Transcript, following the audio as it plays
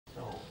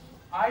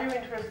Are you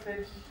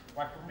interested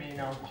what would be in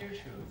our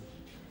future?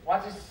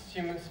 What is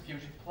humans'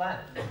 future plan?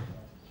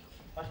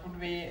 What would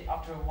be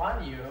after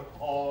 1 year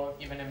or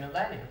even a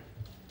millennium?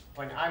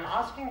 When I'm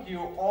asking you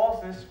all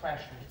these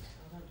questions,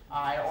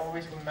 I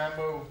always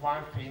remember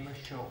one famous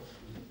show.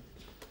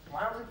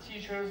 One of the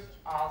teachers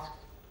asked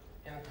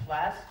in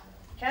class,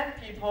 can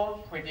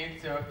people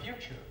predict their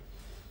future?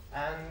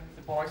 And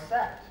the boy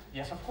said,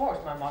 yes, of course,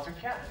 my mother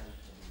can.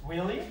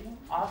 Really?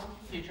 Asked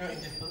the teacher in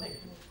disbelief.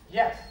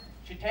 Yes,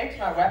 she takes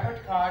my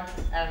report card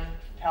and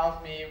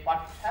tells me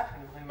what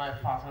happened when my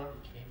father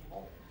came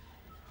home.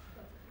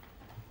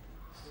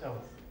 So,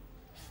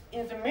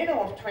 in the middle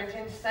of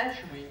 20th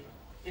century,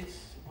 it's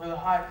really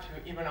hard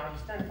to even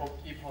understand for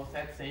people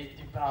that they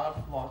develop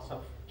lots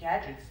of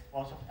gadgets,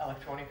 lots of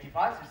electronic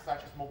devices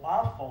such as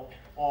mobile phone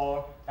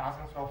or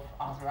dozens of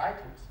other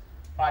items.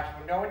 But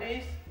for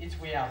nowadays, it's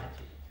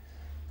reality.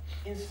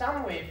 In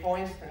some way, for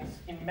instance,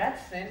 in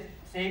medicine,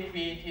 they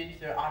created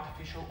the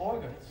artificial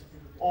organs,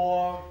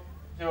 or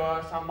there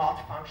are some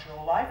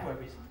multifunctional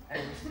libraries,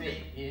 and we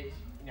see it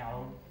in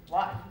our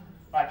life.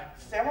 But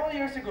several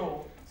years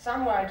ago,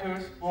 some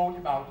writers wrote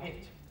about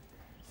it.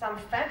 Some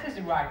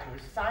fantasy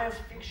writers, science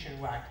fiction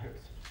writers.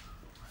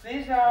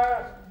 These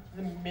are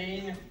the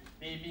main,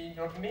 maybe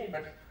not main,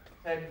 but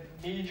the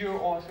major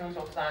authors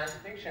of science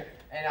fiction,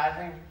 and I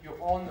think you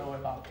all know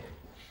about it.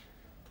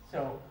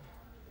 So,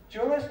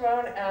 Julius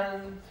Verne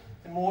and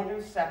the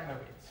modern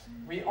submarines.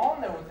 We all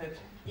know that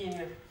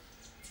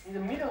in the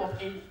middle of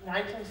the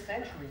 19th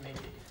century, maybe,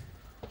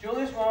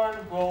 Julius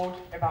Verne wrote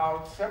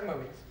about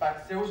submarines,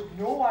 but there was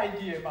no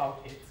idea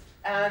about it,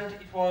 and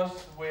it was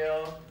a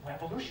real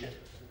revolution.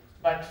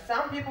 But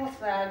some people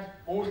said,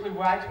 mostly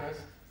writers,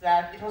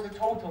 that it was a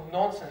total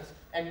nonsense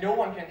and no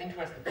one can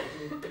interest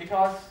it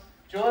because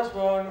Julius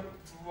Verne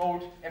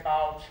wrote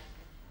about,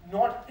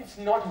 it's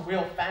not a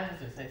real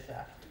fantasy, they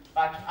said.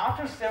 But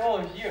after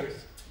several years,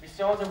 we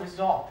saw the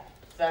result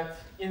that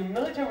in the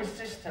military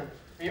system,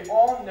 we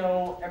all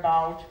know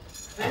about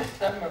this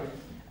submarine,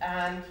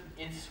 and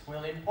it's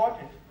really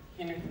important.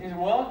 In the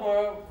World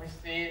War, we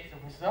see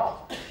the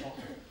result.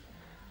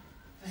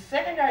 The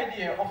second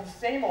idea of the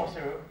same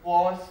author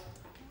was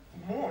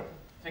the moon,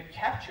 the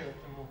capture of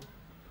the moon.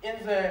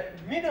 In the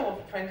middle of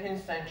the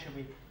 20th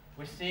century,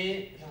 we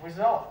see the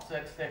result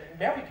that the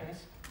Americans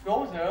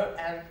go there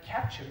and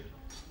capture it.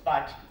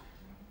 But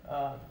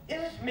it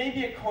is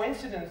maybe a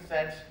coincidence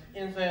that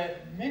in the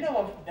middle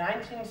of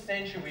 19th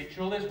century,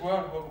 Julius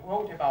Verne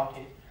wrote about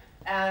it.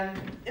 And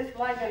it's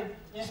like an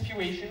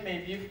inspiration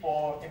maybe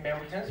for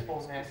Americans,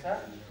 for NASA.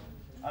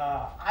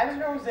 I don't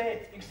know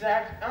the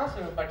exact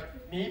answer, but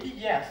maybe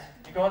yes,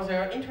 because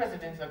they're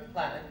interested in the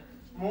planet,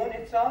 moon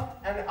itself,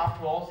 and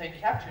after all, they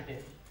captured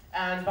it.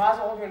 And Buzz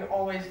Aldrin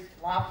always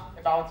laughed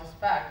about this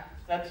fact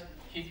that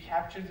he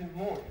captured the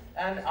moon,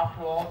 and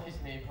after all, his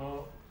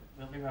neighbor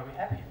will be very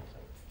happy also.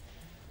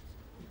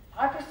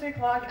 Arthur C.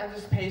 Clarke and the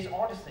Space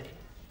Odyssey.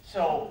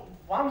 So,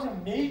 one of the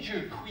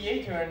major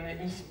creator and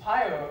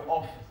inspirer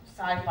of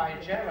sci-fi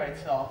genre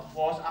itself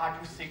was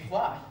Arthur C.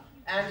 Clarke.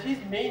 And his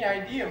main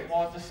idea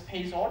was the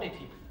Space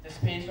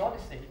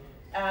Odyssey.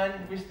 And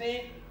we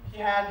see he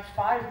had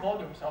 5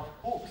 volumes of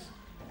books,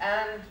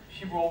 and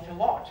he wrote a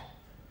lot.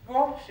 He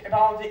wrote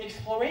about the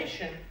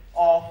exploration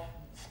of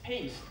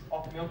space,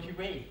 of the Milky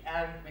Way,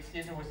 and we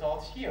see the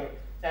results here,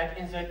 that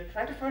in the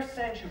 21st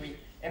century,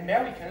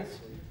 Americans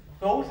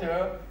go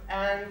there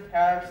and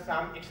have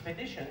some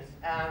expeditions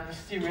and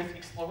serious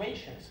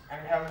explorations,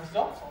 and have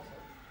results also.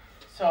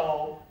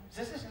 So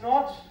this is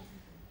not,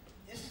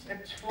 it's a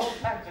true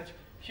fact that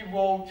he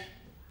wrote,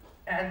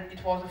 and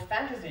it was a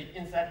fantasy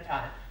in that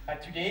time,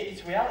 but today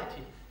it's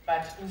reality.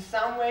 But in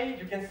some way,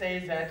 you can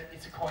say that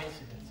it's a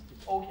coincidence.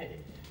 Okay.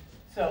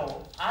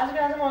 So, as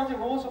regards the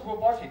rules of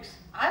robotics,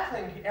 I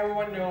think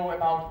everyone knows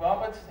about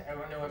robots,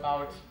 everyone knows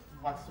about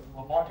what's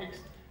robotics,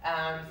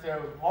 and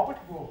the robot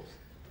rules.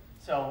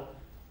 So,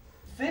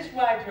 this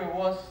writer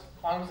was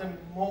one of the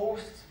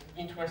most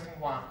interesting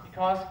one,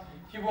 because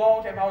he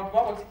wrote about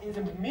robots in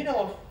the middle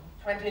of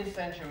 20th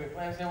century,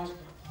 when there was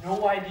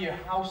no idea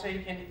how they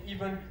can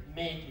even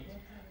make it.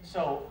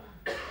 So,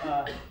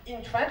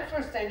 in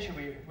 21st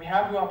century, we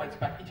have robots,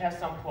 but it has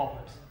some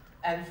problems.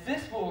 And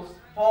this rules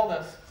told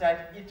us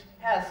that it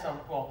has some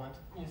problems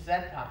in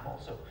that time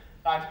also.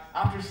 But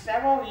after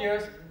several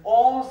years,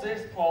 all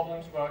these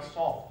problems were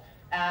solved.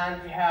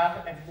 And we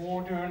have a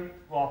modern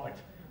robot,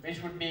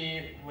 which would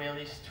be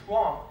really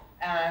strong.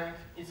 And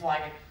it's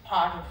like a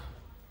part of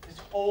this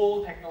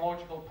whole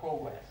technological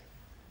progress.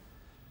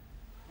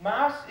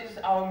 Mars is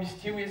our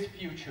mysterious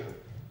future.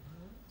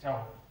 So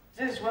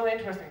this is really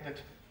interesting that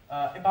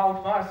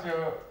about Mars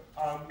there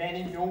are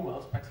many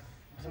novels, but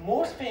the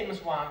most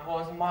famous one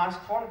was Mars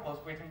Chronicles,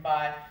 written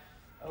by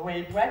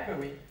Ray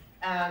Bradbury.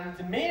 And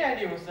the main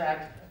idea was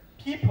that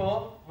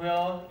people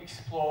will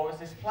explore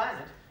this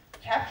planet,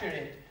 capture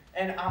it,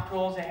 and after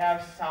all they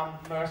have some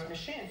Mars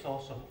machines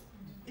also.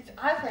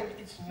 I think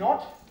it's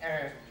not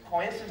a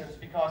coincidence,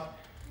 because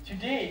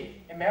today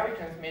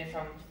Americans made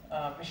some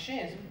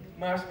machines,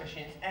 Mars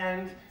machines,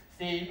 and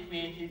they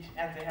created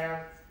and they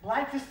have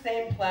like the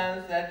same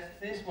plans that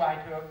this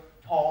writer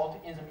told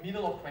in the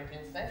middle of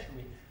 20th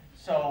century.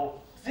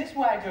 So this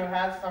writer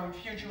has some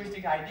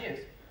futuristic ideas,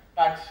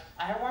 but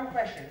I have one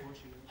question.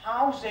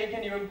 How they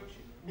can even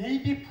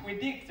maybe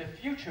predict the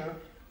future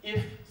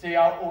if they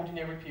are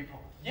ordinary people?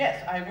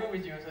 Yes, I agree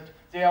with you that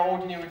they are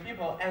ordinary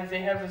people and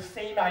they have the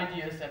same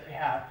ideas that we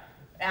have.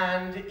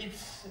 And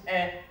it's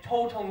a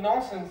total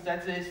nonsense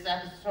that they sit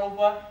at the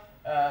sofa,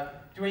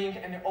 drink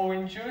an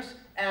orange juice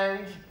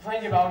and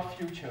think about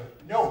future.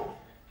 No,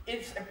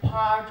 it's a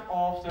part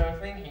of their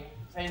thinking.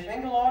 They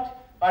think a lot,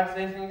 but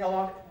they think a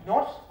lot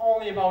not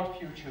only about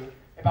future,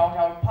 about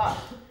our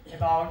past,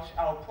 about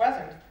our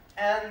present,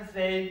 and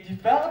they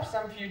develop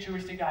some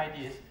futuristic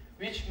ideas,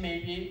 which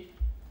maybe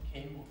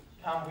can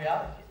become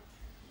reality.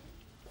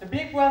 The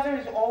Big Brother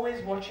is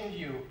always watching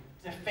you,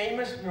 the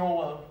famous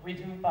novel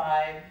written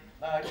by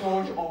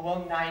George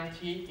Orwell,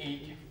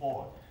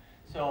 1984.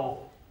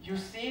 So you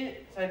see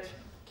that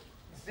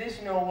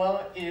this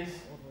novel is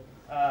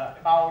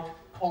about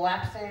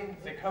collapsing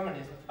the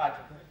communism,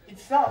 but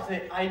itself,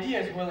 the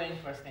idea is really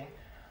interesting.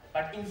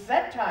 But in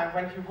that time,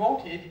 when he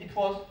wrote it, it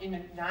was in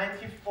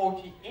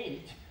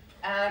 1948,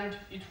 and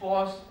it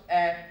was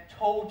a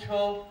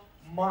total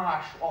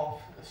march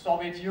of the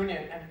Soviet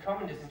Union and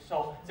communism,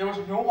 so there was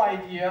no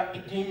idea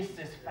against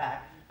this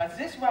fact. But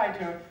this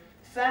writer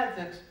said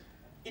that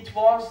it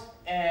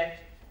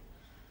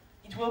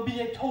will be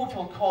a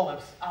total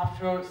collapse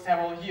after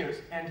several years,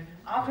 and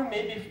after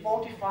maybe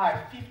 45,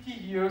 50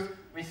 years,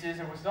 we see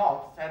the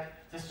result that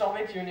the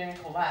Soviet Union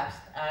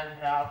collapsed and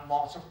have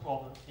lots of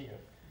problems here.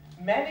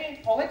 Many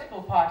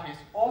political parties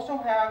also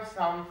have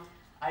some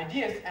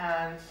ideas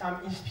and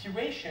some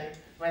inspiration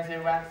when they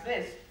read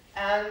this,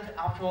 and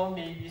after all,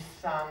 maybe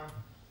some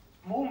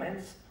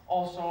movements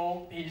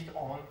also based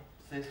on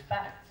this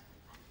fact.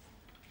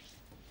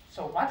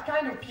 So what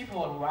kind of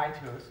people are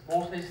writers?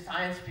 Mostly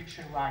science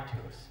fiction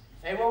writers.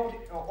 They wrote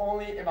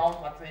only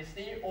about what they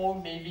see, or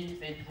maybe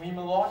they dream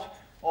a lot,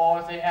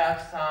 or they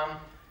have some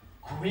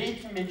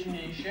great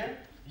imagination.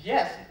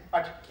 Yes,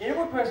 but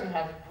every person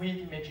has great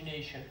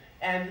imagination,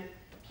 and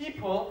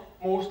people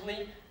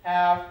mostly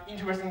have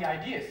interesting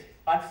ideas,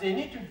 but they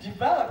need to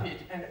develop it,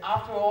 and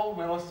after all,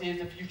 we will see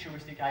the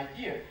futuristic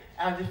idea.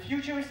 And the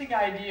futuristic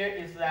idea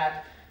is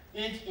that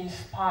it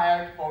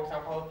inspired, for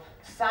example,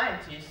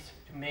 scientists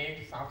to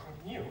make something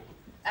new.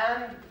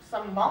 And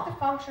some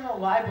multifunctional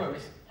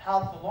libraries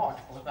helped a lot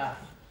for that.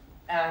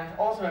 And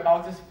also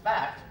about this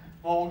fact,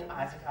 wrote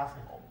Isaac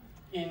Asimov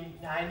in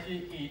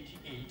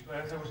 1988,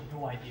 where there was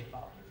no idea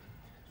about it.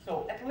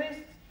 So at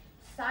least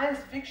science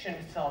fiction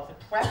itself,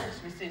 the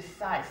prefix we say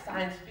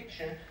science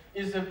fiction,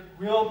 is a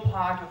real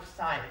part of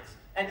science,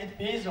 and it's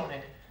based on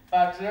it.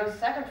 But there's a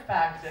second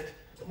fact that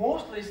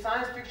mostly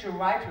science fiction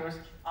writers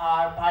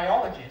are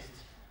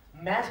biologists,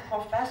 math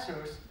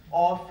professors,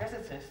 or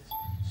physicists.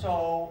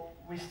 So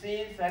we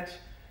see that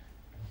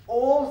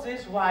all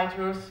these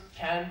writers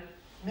can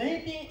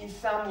maybe in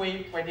some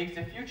way predict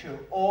the future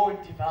or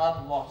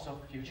develop lots of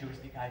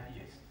futuristic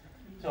ideas.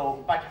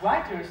 So, but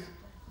writers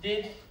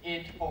did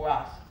it for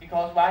us,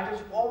 because writers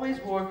always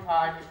work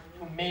hard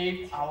to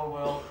make our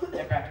world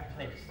a better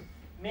place.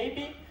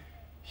 Maybe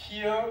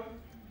here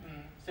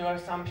there are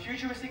some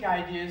futuristic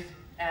ideas,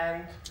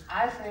 and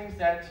I think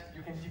that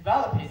you can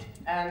develop it,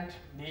 and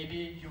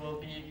maybe you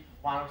will be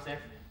one of the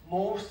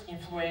most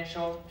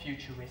influential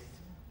futurists.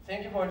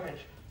 Thank you for your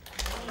attention.